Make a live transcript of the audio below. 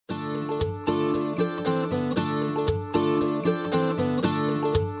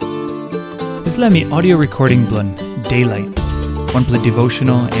Islami audio recording blun Daylight. One play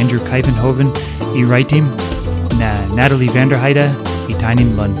devotional Andru Kuyvenhoven, Ritim, na Natalie Vanderheide,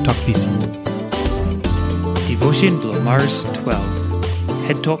 Pikinini Sipsip. Devotion blo Mars 12.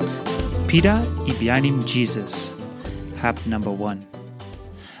 Head talk, Pita, Bihainim Jisas. Hap number 1.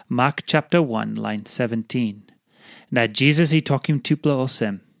 Mark chapter 1, line 17. Na Jesus tokim tupela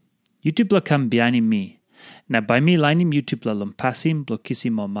Olsem. Yutupela come Bihainim me. Na by me lainim Yutupela Pasin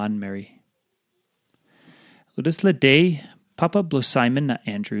kisim manmeri. Ludisla day, Papa blo Saimon na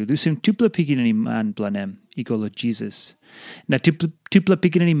Andru, lusim tupela Pikinini Wanem, lo Jesus. Na tupela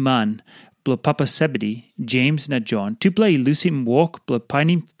Pikinini man, blo Papa Sebedi, Jems na John, tupela lusim walk blo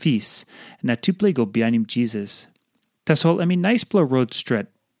painim feast, na tupela go Bihainim Jisas. Tasol naispela road stret,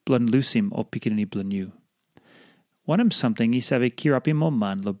 blun lusim o Pikinini blanu. Wanem samting kirapim o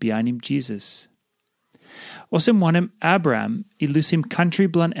man lo Bihainim Jisas. Olsem Wanem Abraham lusim kantri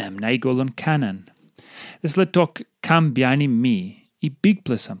blun na golon Kenan. This let talk kam Bihainim me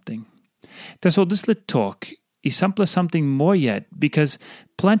bikpela something. Tasol this let talk sampla something more yet because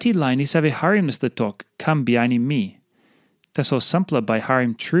planti line harim this let talk kam Bihainim me. Tasol sampla by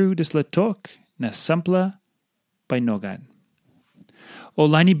harim true this let talk na sampla by nogad. O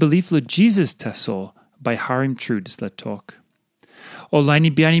laini belief lo Jesus tasol by harim true this let talk. O laini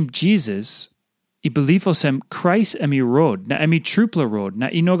Bihainim Jisas belief Olsem Christ road na trupla road na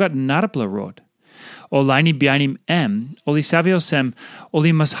inogat narapla road. O laini Bihainim oli savi Olsem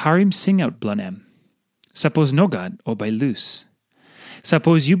oli mas harim sing out blun Suppose nogad or by lus.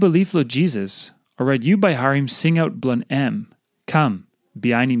 Suppose you believe lo Jesus, or read you by harim sing out blun come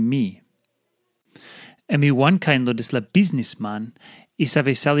Bihainim me. One kind lo dis la businessman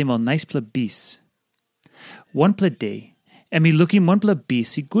isave salimol naispela bis. One pla day, looking one pla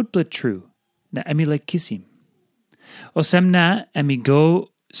bis good pla true, na like kisim. Olsem na go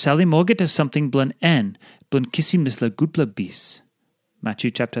salimogeta something blun kisim dis la good pla bis.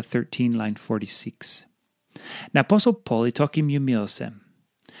 Matthew chapter 13, line 46. Na Apostle Paul tokim yumi Olsem.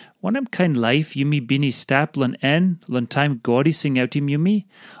 Wanem kind life yumi bini stap lun time godi sing out yumi,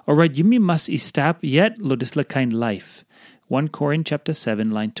 or right yumi must stap yet lo dis la kind life. 1 Corinthians chapter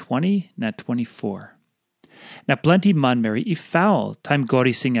 7, line 20 na 24. Na planti manmeri foul time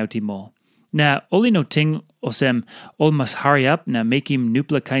godi sing out mo. Na oli no ting Olsem ol must hurry up na make him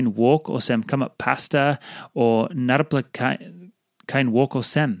nupla kind walk Olsem come up pasta or narapla kind walk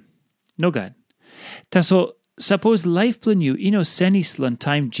Olsem. No God. Tasol suppose life plan you senis lun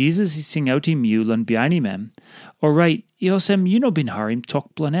time Jesus sing out you lun Bihainim or right Olsem bin harim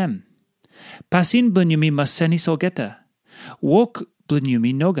talk blanem. Pasin blun yumi must senis olgeta. Walk blun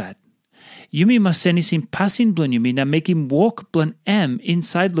yumi no God. Yumi must senis him pasin blun yumi na make him walk blun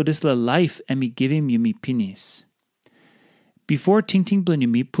inside lodisla life give him yumi pinis. Before tingting blun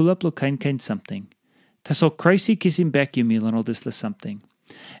yumi pull up lo kind something. Tasol Christy kisim back yumi lun odisla something.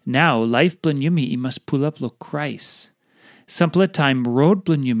 Now life blun yumi must pull up lo Christ. Sampela time road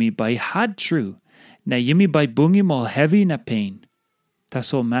blun yumi by had true. Na yumi by bungim all heavy na pain.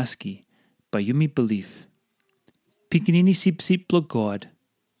 Tasol maski by yumi belief. Pikinini Sipsip blo God.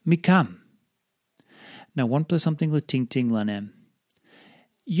 Mi come. Now one plus something lo ting lanem.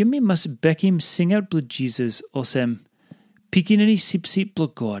 Yumi must beck him sing out blo Jesus Olsem. Pikinini Sipsip blo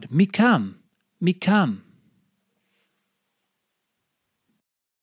God. Mi come.